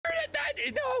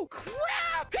No,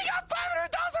 crap! He got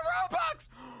 500,000 Robux!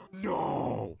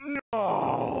 No,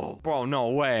 no, bro,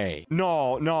 no way.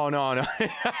 No.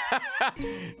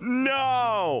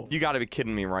 No! You gotta be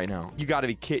kidding me right now. You gotta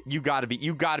be kidding me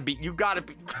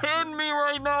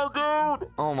right now, dude.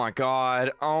 Oh my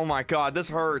god. Oh my god. This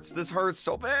hurts. This hurts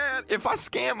so bad. If I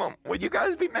scam him, would you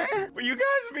guys be mad? Will you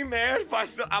guys be mad if I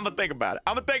still? I'm gonna think about it.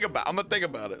 I'm gonna think about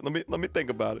it. Let me think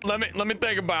about it. Let me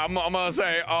think about it. I'm gonna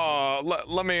say,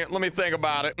 let me think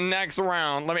about it. Next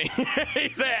round. Let me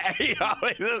he said,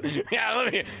 yeah,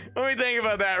 let me think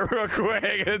about that real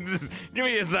quick. Just give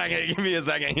me a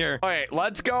second here. Okay,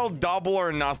 let's go double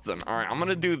or nothing. All right, I'm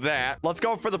gonna do that. Let's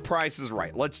go for the prices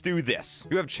right. Let's do this.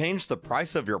 You have changed the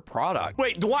price of your product.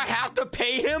 Wait, do I have to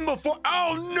pay him before?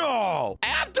 Oh no, I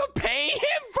have to pay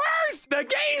him first. The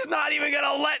game's not even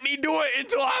gonna let me do it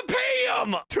until I pay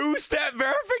him. Two-step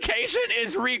verification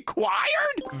is required.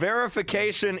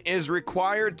 Verification is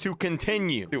required to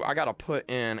continue. Dude, I gotta put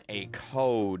in a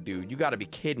code, dude. You gotta be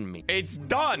kidding me. It's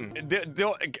done.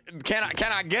 Can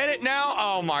I get it now?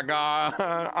 Oh my god.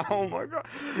 Oh my god.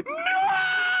 No!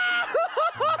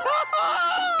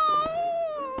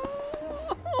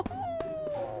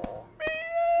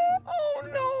 Oh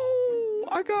no.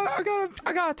 I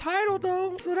got a title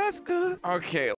though, so that's good. Okay,